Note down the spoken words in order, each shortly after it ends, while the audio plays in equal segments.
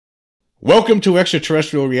Welcome to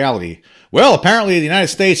Extraterrestrial Reality. Well, apparently the United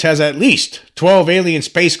States has at least 12 alien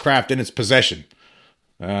spacecraft in its possession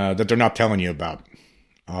that they're not telling you about.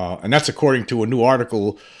 And that's according to a new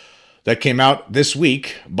article that came out this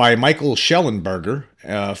week by Michael Schellenberger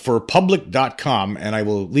for public.com. And I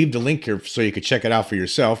will leave the link here so you can check it out for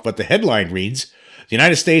yourself. But the headline reads, the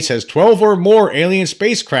United States has 12 or more alien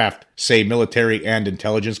spacecraft, say military and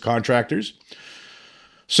intelligence contractors.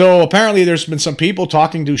 So apparently there's been some people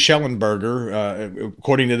talking to Schellenberger,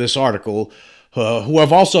 according to this article, who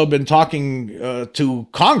have also been talking to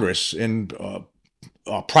Congress in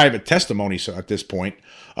private testimonies at this point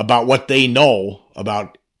about what they know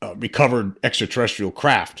about recovered extraterrestrial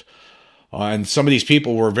craft. And some of these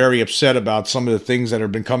people were very upset about some of the things that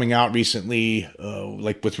have been coming out recently,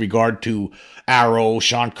 like with regard to Arrow,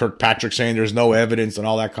 Sean Kirkpatrick saying there's no evidence and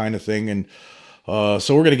all that kind of thing. And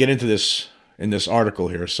so we're going to get into this in this article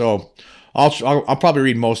here. So I'll probably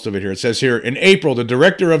read most of it here. It says here, in April, the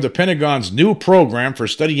director of the Pentagon's new program for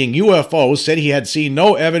studying UFOs said he had seen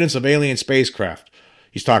no evidence of alien spacecraft.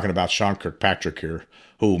 He's talking about Sean Kirkpatrick here,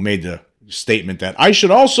 who made the statement that I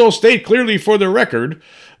should also state clearly for the record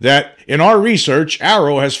that in our research,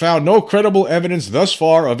 Arrow has found no credible evidence thus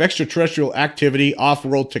far of extraterrestrial activity,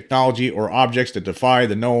 off-world technology, or objects that defy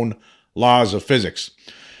the known laws of physics.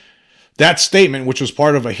 That statement, which was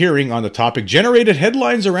part of a hearing on the topic, generated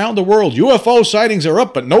headlines around the world. UFO sightings are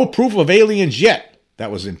up, but no proof of aliens yet.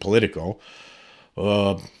 That was in Politico.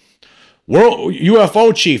 World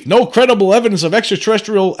UFO chief, no credible evidence of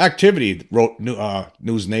extraterrestrial activity, wrote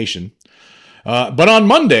News Nation. But on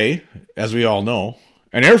Monday, as we all know,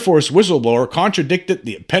 an Air Force whistleblower contradicted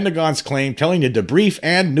the Pentagon's claim, telling the Debrief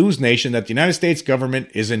and News Nation that the United States government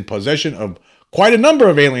is in possession of quite a number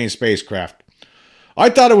of alien spacecraft. I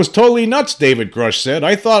thought it was totally nuts, David Grush said.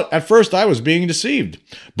 I thought at first I was being deceived.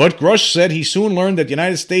 But Grush said he soon learned that the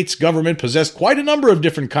United States government possessed quite a number of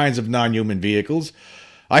different kinds of non-human vehicles.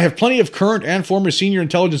 I have plenty of current and former senior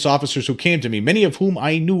intelligence officers who came to me, many of whom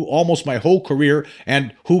I knew almost my whole career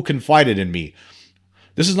and who confided in me.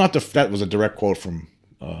 That was a direct quote from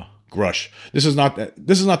Grush. This is not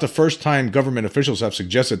the first time government officials have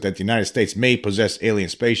suggested that the United States may possess alien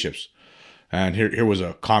spaceships. And here was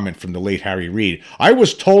a comment from the late Harry Reid. I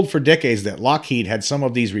was told for decades that Lockheed had some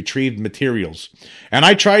of these retrieved materials. And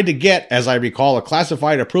I tried to get, as I recall, a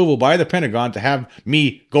classified approval by the Pentagon to have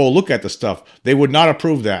me go look at the stuff. They would not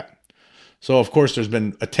approve that. So, of course, there's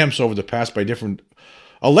been attempts over the past by different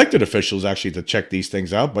elected officials, actually, to check these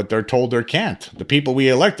things out, but they're told they can't. The people we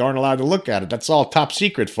elect aren't allowed to look at it. That's all top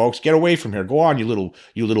secret, folks. Get away from here. Go on, you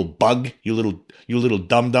little bug, you little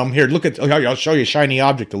dum-dum. Here, look at. I'll show you a shiny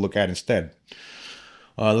object to look at instead.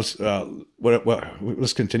 Let's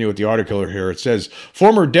continue with the article here. It says,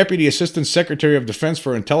 former Deputy Assistant Secretary of Defense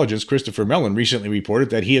for Intelligence, Christopher Mellon, recently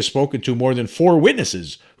reported that he has spoken to more than 4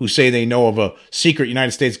 witnesses who say they know of a secret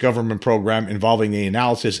United States government program involving the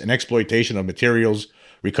analysis and exploitation of materials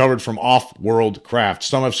recovered from off-world craft.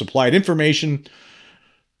 Some have supplied information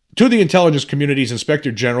to the intelligence community's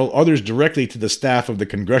Inspector General, others directly to the staff of the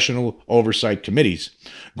Congressional Oversight Committees.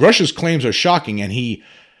 Grush's claims are shocking, and he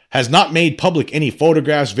has not made public any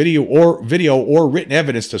photographs, video or written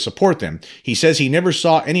evidence to support them. He says he never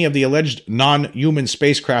saw any of the alleged non-human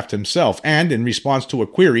spacecraft himself, and in response to a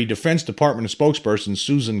query, Defense Department spokesperson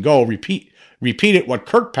Susan Goh repeated what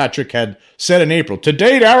Kirkpatrick had said in April. To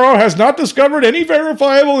date, Arrow has not discovered any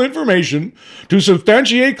verifiable information to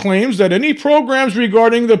substantiate claims that any programs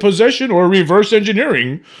regarding the possession or reverse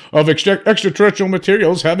engineering of extraterrestrial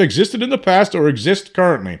materials have existed in the past or exist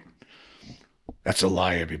currently. That's a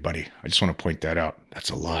lie, everybody. I just want to point that out. That's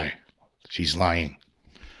a lie. She's lying.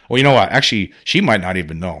 Well, you know what? Actually, she might not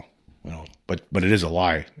even know. But it is a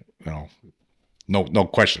lie. No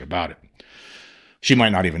question about it. She might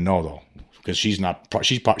not even know though, because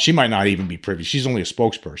she might not even be privy. She's only a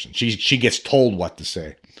spokesperson. She gets told what to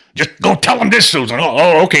say. Just go tell him this, Susan.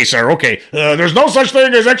 Oh, okay, sir. Okay. There's no such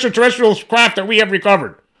thing as extraterrestrial craft that we have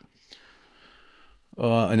recovered.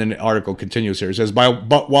 And then the article continues here. It says, but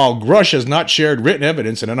while Grush has not shared written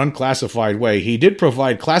evidence in an unclassified way, he did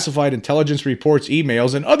provide classified intelligence reports,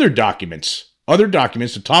 emails, and other documents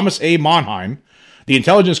to Thomas A. Monheim, the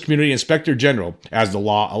Intelligence Community Inspector General, as the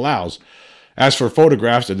law allows. As for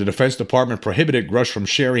photographs, the Defense Department prohibited Grush from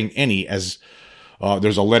sharing any, as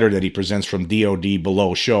there's a letter that he presents from DOD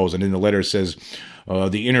below shows, and in the letter it says,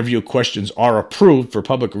 the interview questions are approved for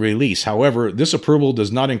public release. However, this approval does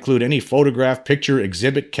not include any photograph, picture,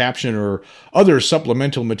 exhibit, caption, or other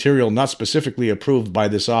supplemental material not specifically approved by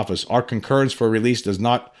this office. Our concurrence for release does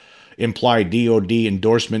not imply DOD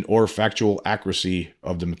endorsement or factual accuracy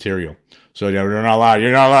of the material. So you're not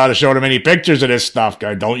allowed to show them any pictures of this stuff,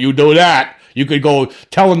 guy. Don't you do that. You could go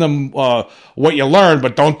telling them what you learned,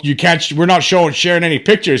 but we're not sharing any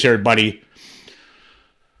pictures here, buddy.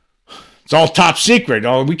 It's all top secret.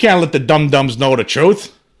 Oh, we can't let the dum-dums know the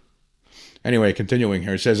truth. Anyway, continuing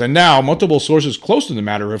here, it says, and now multiple sources close to the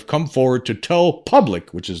matter have come forward to tell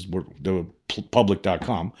Public, which is the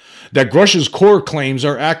public.com, that Grush's core claims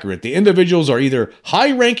are accurate. The individuals are either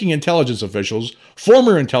high-ranking intelligence officials,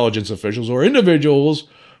 former intelligence officials, or individuals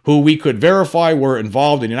who we could verify were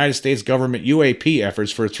involved in United States government UAP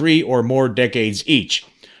efforts for 3 or more decades each.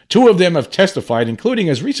 2 of them have testified, including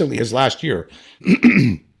as recently as last year,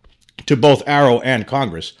 to both Arrow and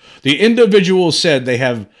Congress. The individuals said they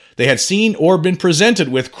had seen or been presented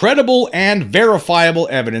with credible and verifiable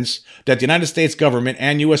evidence that the United States government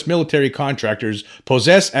and U.S. military contractors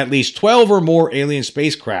possess at least 12 or more alien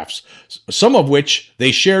spacecrafts, some of which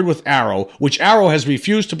they shared with Arrow, which Arrow has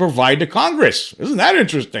refused to provide to Congress. Isn't that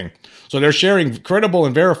interesting? So they're sharing credible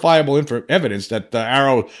and verifiable evidence that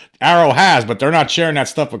Arrow has, but they're not sharing that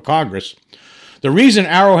stuff with Congress. The reason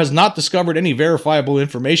Arrow has not discovered any verifiable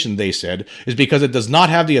information, they said, is because it does not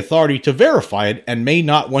have the authority to verify it and may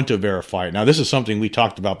not want to verify it. Now, this is something we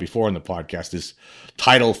talked about before in the podcast, is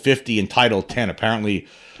Title 50 and Title 10. Apparently,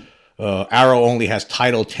 Arrow only has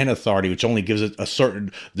Title 10 authority, which only gives it a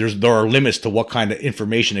certain, there are limits to what kind of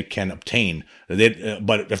information it can obtain.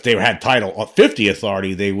 But if they had Title 50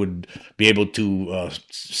 authority, they would be able to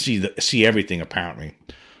see everything, apparently.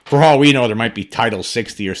 For all we know, there might be Title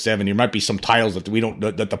 60 or 70. There might be some titles that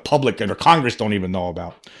that the public and the Congress don't even know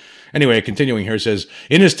about. Anyway, continuing here, it says,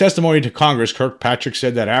 in his testimony to Congress, Kirkpatrick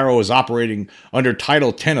said that Arrow is operating under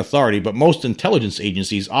Title 10 authority, but most intelligence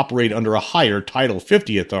agencies operate under a higher Title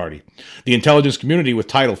 50 authority. The intelligence community with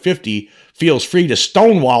Title 50 feels free to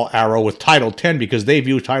stonewall Arrow with Title 10 because they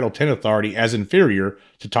view Title 10 authority as inferior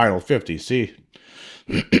to Title 50. See?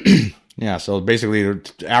 Yeah, so basically,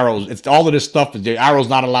 Arrow's, it's all of this stuff. Arrow's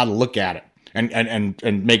not allowed to look at it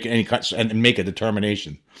and make any cuts and make a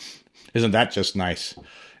determination. Isn't that just nice?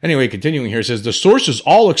 Anyway, continuing here, it says the sources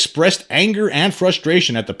all expressed anger and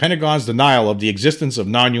frustration at the Pentagon's denial of the existence of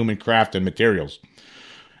non-human craft and materials.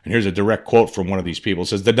 And here's a direct quote from one of these people. It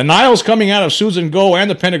says, the denials coming out of Susan Go and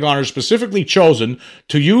the Pentagon are specifically chosen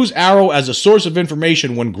to use Arrow as a source of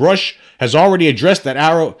information when Grush has already addressed that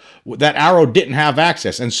Arrow didn't have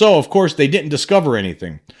access. And so, of course, they didn't discover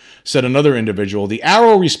anything. Said another individual, the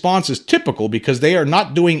Arrow response is typical because they are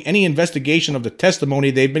not doing any investigation of the testimony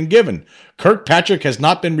they've been given. Kirkpatrick has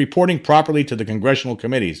not been reporting properly to the congressional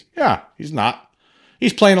committees. Yeah, he's not.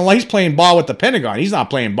 He's playing ball with the Pentagon. He's not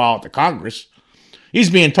playing ball with the Congress. He's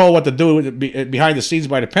being told what to do behind the scenes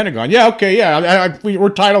by the Pentagon. Yeah, okay, yeah, we're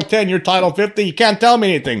Title 10, you're Title 50. You can't tell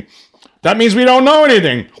me anything. That means we don't know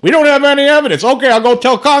anything. We don't have any evidence. Okay, I'll go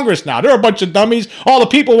tell Congress now. They're a bunch of dummies. All the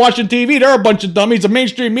people watching TV, they're a bunch of dummies. The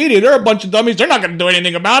mainstream media, they're a bunch of dummies. They're not going to do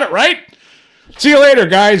anything about it, right? See you later,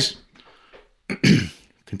 guys.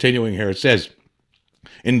 Continuing here, it says,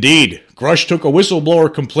 indeed, Grush took a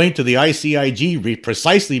whistleblower complaint to the ICIG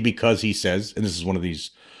precisely because he says, and this is one of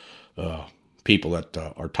these people that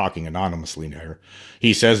are talking anonymously there.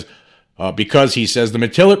 He says, because he says the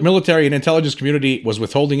military and intelligence community was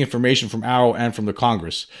withholding information from Arrow and from the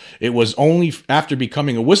Congress. It was only after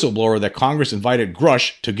becoming a whistleblower that Congress invited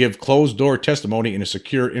Grush to give closed-door testimony in a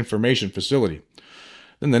secure information facility.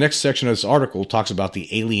 Then the next section of this article talks about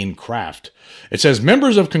the alien craft. It says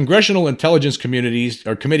members of congressional intelligence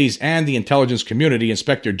committees and the intelligence community,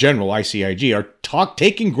 Inspector General, ICIG, are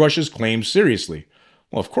taking Grush's claims seriously.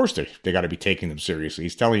 Well, of course they got to be taking them seriously.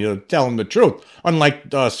 He's telling the truth.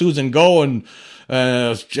 Unlike Susan Go and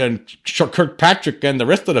Kirkpatrick and the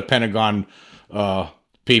rest of the Pentagon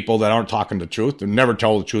people that aren't talking the truth and never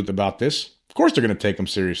tell the truth about this. Of course they're going to take him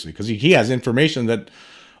seriously because he has information that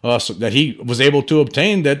he was able to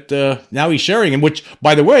obtain that now he's sharing, and which,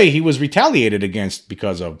 by the way, he was retaliated against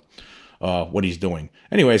because of what he's doing.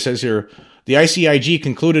 Anyway, it says here, the ICIG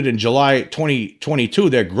concluded in July 2022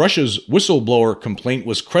 that Grush's whistleblower complaint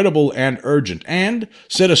was credible and urgent, and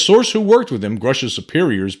said a source who worked with him, Grush's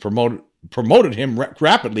superiors, promoted him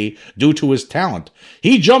rapidly due to his talent.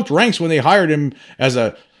 He jumped ranks when they hired him as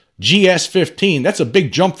a GS-15. That's a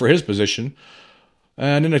big jump for his position.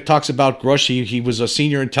 And then it talks about Grush. He was a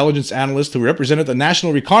senior intelligence analyst who represented the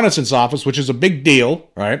National Reconnaissance Office, which is a big deal,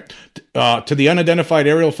 right? To the Unidentified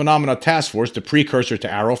Aerial Phenomena Task Force, the precursor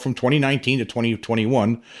to Arrow, from 2019 to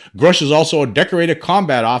 2021. Grush is also a decorated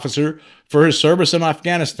combat officer for his service in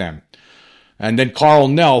Afghanistan. And then Carl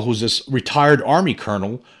Nell, who's this retired Army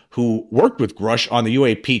colonel who worked with Grush on the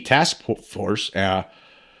UAP task force,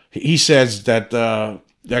 he says that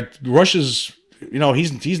Grush's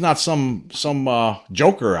he's not some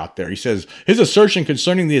joker out there. He says his assertion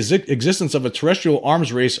concerning the existence of a terrestrial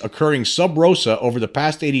arms race occurring sub rosa over the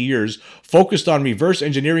past 80 years, focused on reverse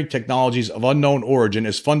engineering technologies of unknown origin,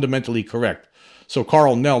 is fundamentally correct. So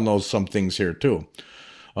Carl Nell knows some things here too.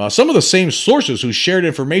 Some of the same sources who shared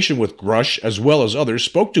information with Grush, as well as others,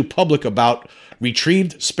 spoke to public about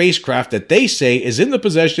retrieved spacecraft that they say is in the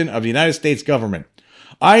possession of the United States government.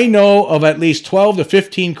 I know of at least 12 to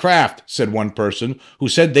 15 craft, said one person, who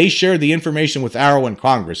said they shared the information with Arrow and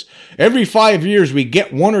Congress. Every 5 years we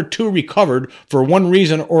get one or two recovered for one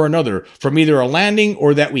reason or another, from either a landing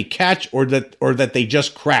or that we catch or that they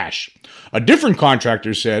just crash. A different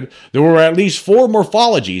contractor said there were at least 4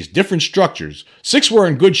 morphologies, different structures. 6 were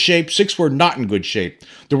in good shape, 6 were not in good shape.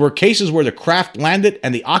 There were cases where the craft landed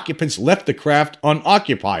and the occupants left the craft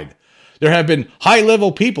unoccupied. There have been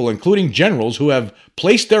high-level people, including generals, who have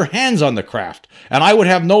placed their hands on the craft, and I would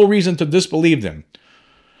have no reason to disbelieve them.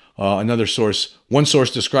 One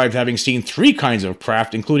source described having seen 3 kinds of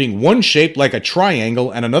craft, including one shaped like a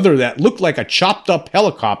triangle and another that looked like a chopped-up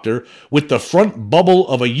helicopter with the front bubble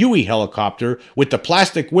of a Huey helicopter with the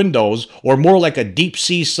plastic windows, or more like a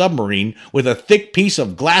deep-sea submarine with a thick piece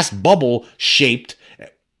of glass bubble shaped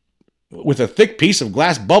and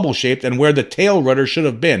where the tail rudder should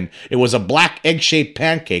have been. It was a black egg-shaped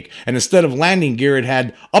pancake, and instead of landing gear, it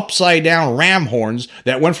had upside-down ram horns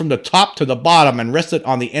that went from the top to the bottom and rested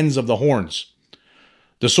on the ends of the horns.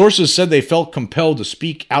 The sources said they felt compelled to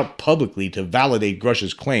speak out publicly to validate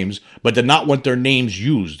Grush's claims, but did not want their names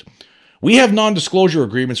used. We have non-disclosure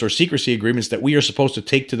agreements or secrecy agreements that we are supposed to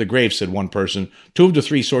take to the grave, said one person. 2 of the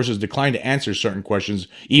 3 sources declined to answer certain questions,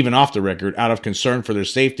 even off the record, out of concern for their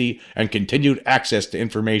safety and continued access to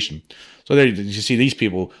information. So there you see these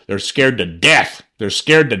people, they're scared to death. They're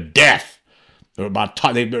scared to death. They're about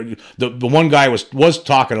the one guy was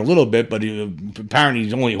talking a little bit, but apparently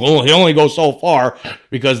he only goes so far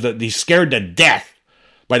because he's scared to death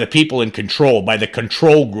by the people in control, by the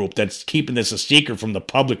control group that's keeping this a secret from the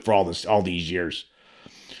public for all these years.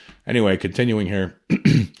 Anyway, continuing here.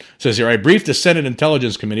 Says here, I briefed the Senate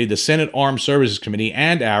Intelligence Committee, the Senate Armed Services Committee,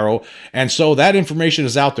 and Arrow, and so that information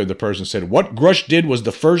is out there, the person said. What Grush did was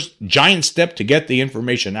the first giant step to get the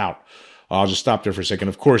information out. I'll just stop there for a second.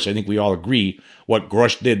 Of course, I think we all agree what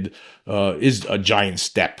Grush did is a giant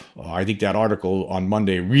step. I think that article on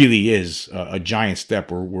Monday really is a giant step.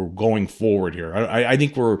 We're going forward here. I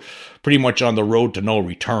think we're pretty much on the road to no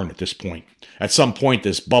return at this point. At some point,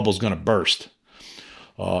 this bubble's going to burst.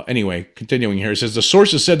 Anyway, continuing here, it says the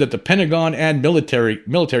sources said that the Pentagon and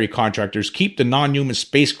military contractors keep the non-human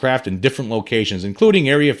spacecraft in different locations, including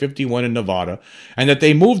Area 51 in Nevada, and that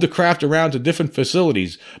they move the craft around to different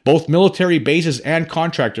facilities, both military bases and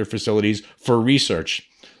contractor facilities, for research.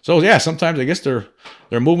 So yeah, sometimes I guess they're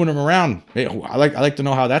moving them around. I like to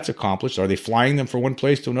know how that's accomplished. Are they flying them from one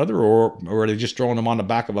place to another, or are they just throwing them on the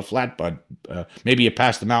back of a flatbed? Maybe you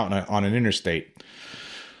pass them out on an interstate.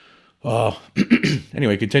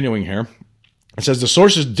 Anyway, continuing here. It says the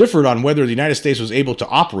sources differed on whether the United States was able to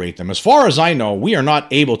operate them. As far as I know, we are not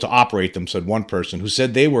able to operate them, said one person, who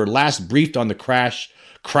said they were last briefed on the crashed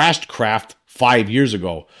craft 5 years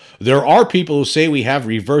ago. There are people who say we have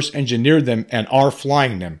reverse engineered them and are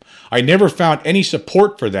flying them. I never found any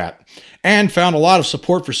support for that, and found a lot of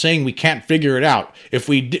support for saying we can't figure it out. If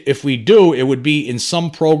we do, it would be in some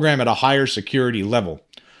program at a higher security level.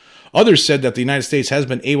 Others said that the United States has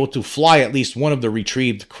been able to fly at least one of the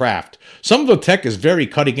retrieved craft. Some of the tech is very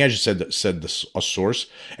cutting edge, said a source,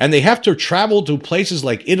 and they have to travel to places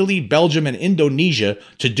like Italy, Belgium, and Indonesia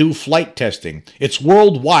to do flight testing. It's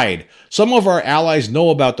worldwide. Some of our allies know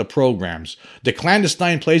about the programs. The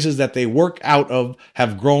clandestine places that they work out of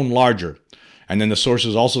have grown larger. And then the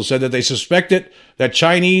sources also said that they suspected that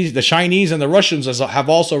the Chinese and the Russians have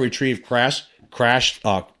also retrieved crashed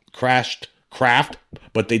craft,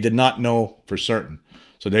 but they did not know for certain.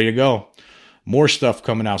 So there you go. More stuff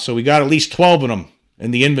coming out. So we got at least 12 of them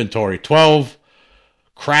in the inventory. 12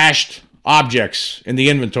 crashed objects in the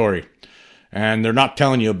inventory. And they're not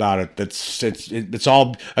telling you about it. It's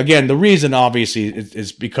all, again, the reason obviously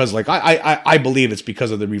is because, like, I believe it's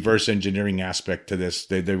because of the reverse engineering aspect to this.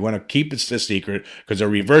 They want to keep it a secret because they're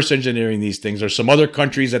reverse engineering these things. There's some other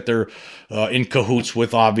countries that they're in cahoots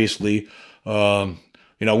with, obviously.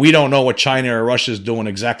 We don't know what China or Russia is doing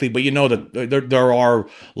exactly, but that there are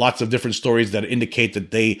lots of different stories that indicate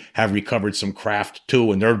that they have recovered some craft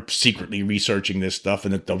too, and they're secretly researching this stuff.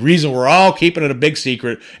 And that the reason we're all keeping it a big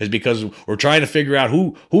secret is because we're trying to figure out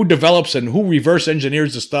who develops and who reverse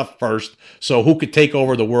engineers the stuff first, so who could take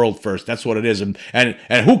over the world first. That's what it is. And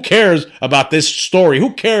who cares about this story?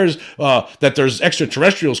 Who cares that there's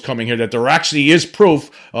extraterrestrials coming here, that there actually is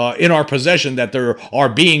proof in our possession that there are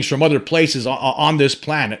beings from other places on this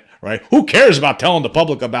planet, right? Who cares about telling the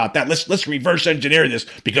public about that? Let's reverse engineer this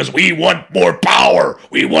because we want more power.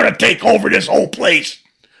 We want to take over this whole place.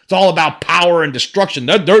 It's all about power and destruction.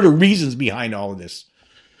 They're the reasons behind all of this.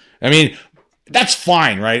 I mean, that's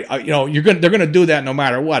fine, right? They're gonna do that no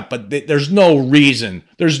matter what. But there's no reason.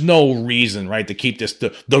 There's no reason, right, to keep this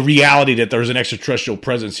the reality that there's an extraterrestrial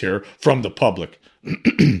presence here from the public.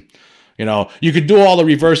 You could do all the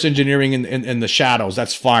reverse engineering in the shadows.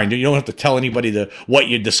 That's fine. You don't have to tell anybody what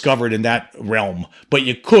you discovered in that realm. But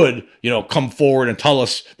you could, come forward and tell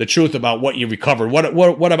us the truth about what you recovered.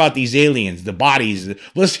 What about these aliens, the bodies?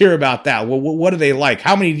 Let's hear about that. What are they like?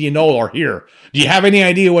 How many do you know are here? Do you have any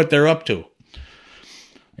idea what they're up to?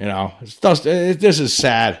 This is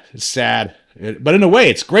sad. It's sad. But in a way,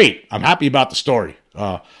 it's great. I'm happy about the story.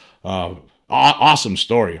 Awesome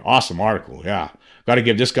story. Awesome article. Yeah. Got to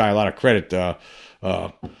give this guy a lot of credit.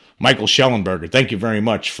 Michael Schellenberger, thank you very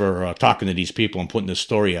much for talking to these people and putting this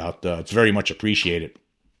story out. It's very much appreciated.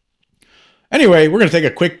 Anyway, we're going to take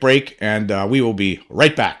a quick break, and we will be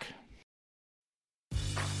right back.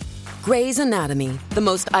 Grey's Anatomy, the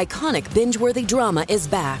most iconic binge-worthy drama, is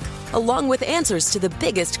back, along with answers to the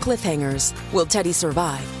biggest cliffhangers. Will Teddy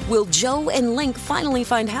survive? Will Joe and Link finally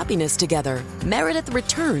find happiness together? Meredith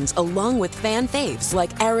returns along with fan faves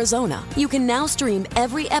like Arizona. You can now stream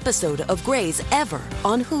every episode of Grey's ever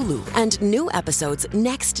on Hulu, and new episodes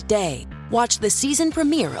next day. Watch the season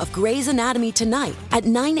premiere of Grey's Anatomy tonight at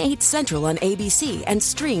 9/8 Central on ABC and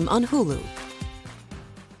stream on Hulu.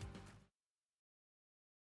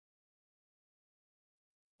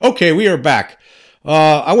 Okay, we are back.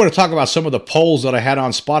 I want to talk about some of the polls that I had on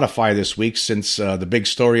Spotify this week since the big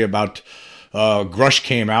story about Grush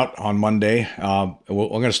came out on Monday. I'm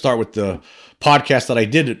going to start with the podcast that I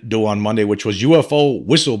did do on Monday, which was UFO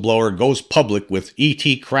Whistleblower Goes Public with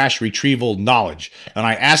ET Crash Retrieval Knowledge. And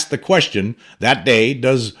I asked the question that day,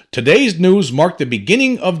 does today's news mark the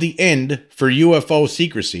beginning of the end for UFO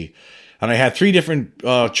secrecy? And I had three different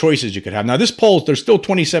choices you could have. Now, this poll, there's still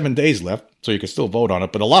 27 days left, so you can still vote on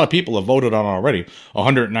it. But a lot of people have voted on it already,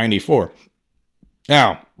 194.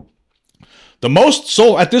 Now, the most,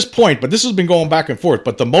 so at this point, but this has been going back and forth,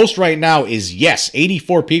 but the most right now is yes.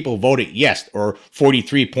 84 people voted yes, or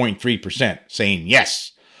 43.3% saying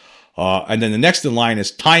yes. And then the next in line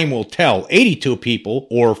is time will tell. 82 people,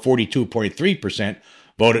 or 42.3%,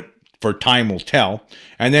 voted for time will tell.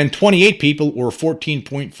 And then 28 people, or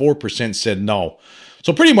 14.4%, said no.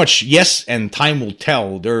 So pretty much yes and time will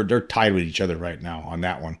tell, they're tied with each other right now on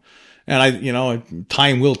that one. And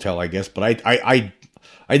time will tell, I guess. But I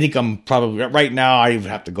think I'm probably, right now, I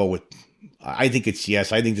have to go with, I think it's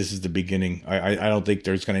yes. I think this is the beginning. I don't think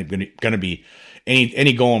there's going to be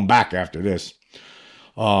any going back after this.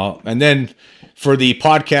 And then for the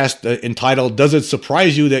podcast entitled, Does It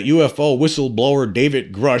Surprise You That UFO Whistleblower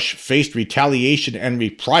David Grush Faced Retaliation and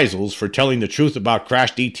Reprisals for Telling the Truth About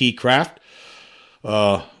Crashed ET Craft?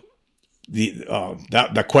 That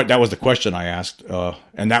was the question I asked,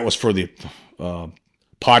 and that was for the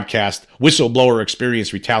podcast, Whistleblower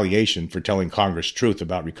Experience Retaliation for Telling Congress Truth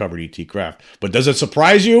About Recovered ET Craft. But does it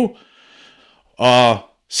surprise you?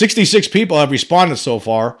 66 people have responded so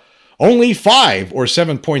far. Only 5, or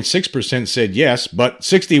 7.6%, said yes, but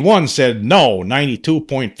 61 said no,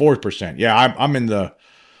 92.4%. Yeah, I'm in the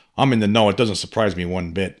no. It doesn't surprise me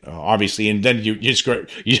one bit, obviously. And then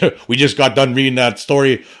we just got done reading that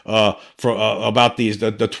story about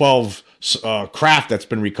the 12 craft that's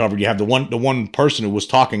been recovered. You have the one person who was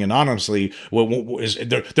talking anonymously.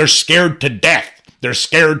 They're scared to death. They're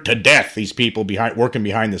scared to death. These people working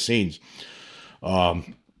behind the scenes.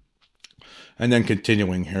 And then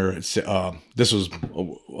continuing here, this was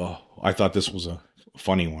I thought this was a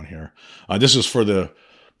funny one here. This is for the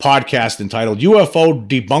podcast entitled UFO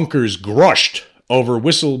Debunkers Grushed Over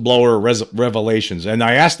Whistleblower Revelations. And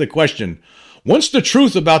I asked the question, once the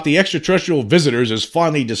truth about the extraterrestrial visitors is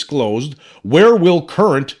finally disclosed, where will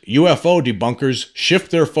current UFO debunkers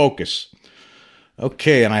shift their focus?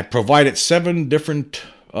 Okay, and I provided 7 different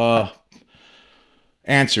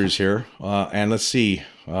answers here. And let's see.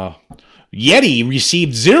 Yeti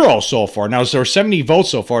received 0 so far. Now, there are 70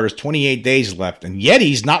 votes so far. There's 28 days left. And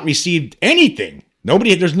Yeti's not received anything.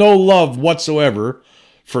 There's no love whatsoever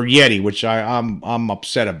for Yeti, which I'm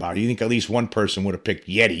upset about. You think at least one person would have picked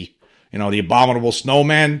Yeti? You know, the abominable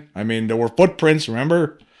snowman. I mean, there were footprints.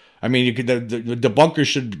 Remember? I mean, you could the debunkers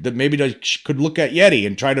should maybe they could look at Yeti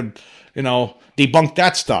and try to, you know, debunk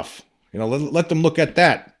that stuff. You know, let them look at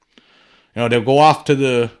that. You know, they'll go off to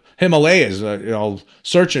the Himalayas, you know,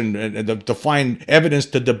 searching to find evidence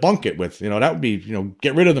to debunk it with. You know, that would be, you know,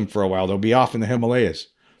 get rid of them for a while. They'll be off in the Himalayas.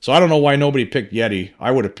 So I don't know why nobody picked Yeti.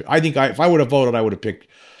 If I would have voted, I would have picked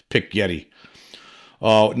Yeti.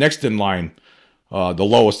 Next in line, the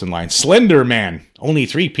lowest in line, Slender Man. Only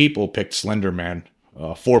 3 people picked Slender Man,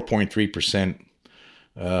 4.3%.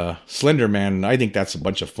 Slender Man, I think that's a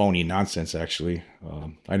bunch of phony nonsense, actually.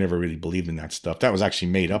 I never really believed in that stuff. That was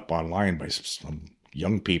actually made up online by some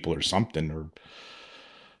young people or something, or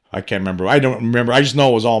I can't remember. I don't remember. I just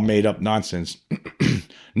know it was all made up nonsense.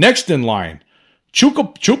 Next in line,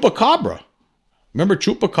 Chupacabra. Remember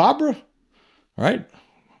Chupacabra? Right?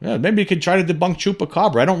 Yeah, maybe you could try to debunk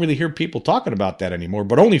Chupacabra. I don't really hear people talking about that anymore,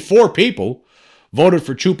 but only 4 people voted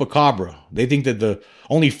for Chupacabra. They think that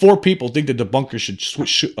only 4 people think the debunkers should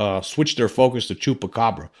switch their focus to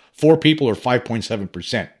Chupacabra. 4 people or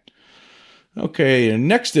 5.7%. Okay,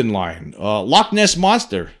 next in line, Loch Ness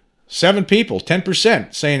Monster. 7 people,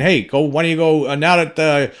 10%, saying, hey, why don't you go, now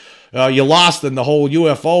that you lost in the whole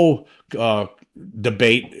UFO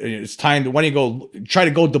debate, it's time to, why don't you go, try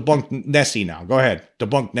to go debunk Nessie now. Go ahead,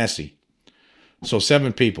 debunk Nessie. So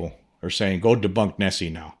 7 people are saying, go debunk Nessie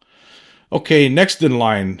now. Okay, next in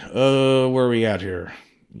line, where are we at here?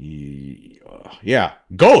 Yeah,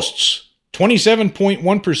 ghosts.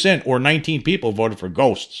 27.1% or 19 people voted for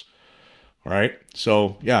ghosts. All right,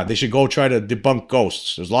 so yeah, they should go try to debunk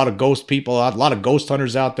ghosts. There's a lot of ghost people, a lot of ghost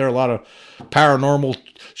hunters out there, a lot of paranormal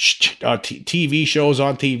TV shows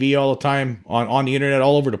on TV all the time, on the internet,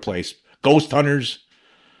 all over the place. Ghost hunters,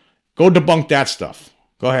 go debunk that stuff.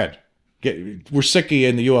 Go ahead. We're sick of you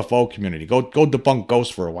in the UFO community. Go debunk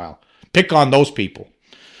ghosts for a while. Pick on those people.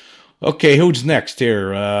 Okay, who's next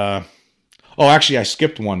here? Actually, I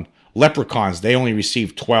skipped one. Leprechauns, they only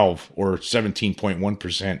received 12 or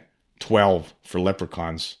 17.1%. 12 for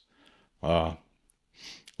leprechauns.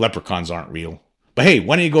 Leprechauns aren't real. But hey,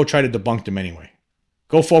 why don't you go try to debunk them anyway?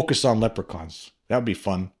 Go focus on leprechauns. That would be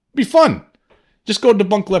fun. Be fun. Just go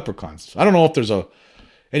debunk leprechauns. I don't know if there's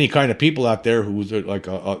any kind of people out there who's like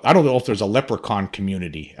I don't know if there's a leprechaun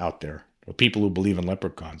community out there. Or people who believe in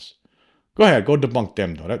leprechauns. Go ahead, go debunk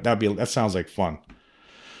them though. That sounds like fun.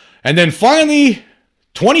 And then finally,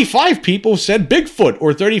 25 people said Bigfoot,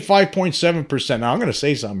 or 35.7%. Now I'm going to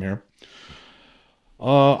say something here.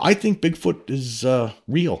 I think Bigfoot is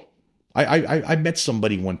real. I met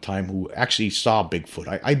somebody one time who actually saw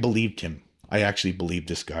Bigfoot. I believed him. I actually believed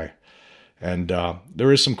this guy. And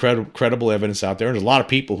there is some credible evidence out there. And there's a lot of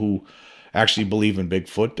people who actually believe in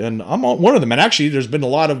Bigfoot. And I'm one of them. And actually, there's been a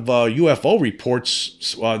lot of UFO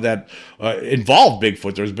reports that involve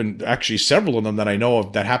Bigfoot. There's been actually several of them that I know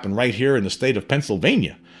of that happened right here in the state of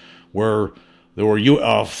Pennsylvania, where there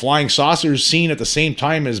were flying saucers seen at the same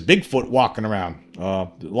time as Bigfoot walking around. A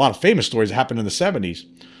lot of famous stories that happened in the 70s.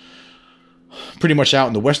 Pretty much out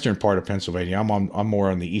in the western part of Pennsylvania. I'm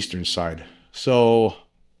more on the eastern side. So,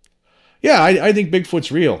 yeah, I think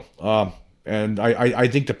Bigfoot's real. And I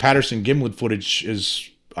think the Patterson Gimlin footage is,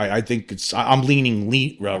 I'm leaning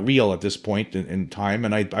real at this point in time.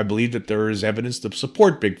 And I believe that there is evidence to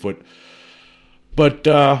support Bigfoot. But,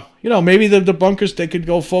 maybe the debunkers, they could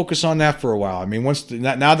go focus on that for a while. I mean,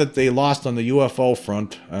 now that they lost on the UFO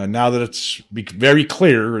front, now that it's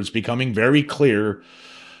becoming very clear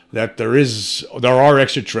that there are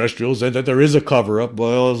extraterrestrials and that there is a cover-up,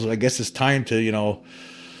 well, I guess it's time to,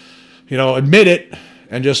 admit it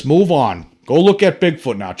and just move on. Go look at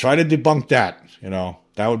Bigfoot now. Try to debunk that.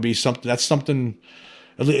 That would be something, that's something,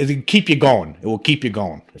 it'll keep you going. It will keep you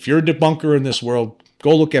going. If you're a debunker in this world,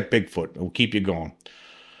 go look at Bigfoot. It will keep you going.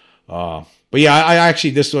 But yeah,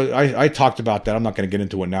 I talked about that. I'm not going to get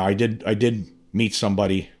into it now. I did meet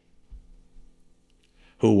somebody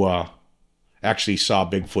who actually saw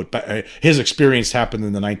Bigfoot. But his experience happened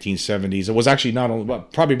in the 1970s. It was actually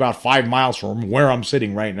probably about 5 miles from where I'm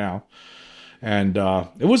sitting right now. And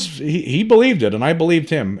he believed it, and I believed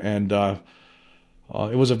him. And it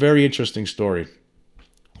was a very interesting story.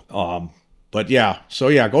 But yeah,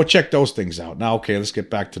 go check those things out. Now, okay, let's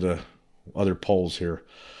get back to the other polls here.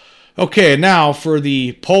 Okay, now for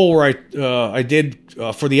the poll where I did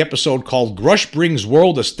for the episode called Grush Brings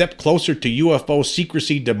World a Step Closer to UFO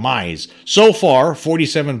Secrecy Demise. So far,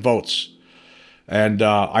 47 votes. And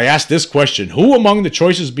I asked this question: who among the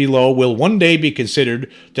choices below will one day be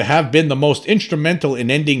considered to have been the most instrumental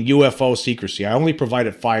in ending UFO secrecy? I only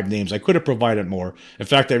provided 5 names. I could have provided more. In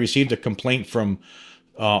fact, I received a complaint from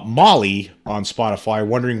Molly on Spotify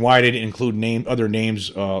wondering why I didn't include other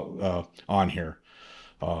names on here,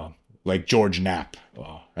 like George Knapp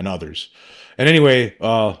and others. And anyway,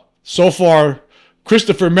 so far,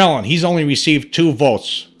 Christopher Mellon, he's only received 2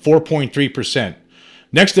 votes, 4.3%.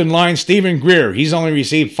 Next in line, Stephen Greer. He's only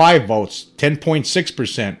received 5 votes,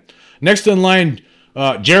 10.6%. Next in line,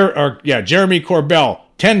 Jeremy Corbell,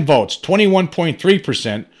 10 votes,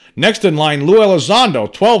 21.3%. Next in line, Lou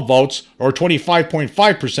Elizondo, 12 votes, or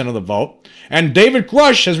 25.5% of the vote. And David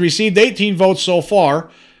Grush has received 18 votes so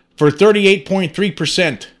far for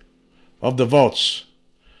 38.3% of the votes.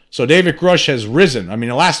 So David Grush has risen. I mean,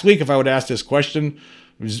 last week, if I would ask this question,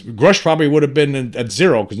 Grush probably would have been at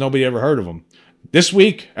 0 because nobody ever heard of him. This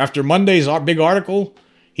week, after Monday's big article,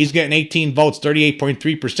 he's getting 18 votes,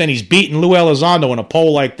 38.3%. He's beating Lou Elizondo in a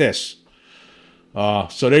poll like this. So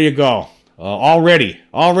there you go.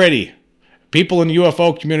 Already, people in the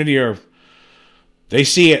UFO community they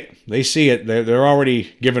see it. They're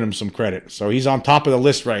already giving him some credit. So he's on top of the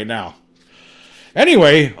list right now.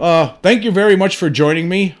 Anyway, thank you very much for joining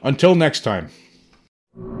me. Until next time.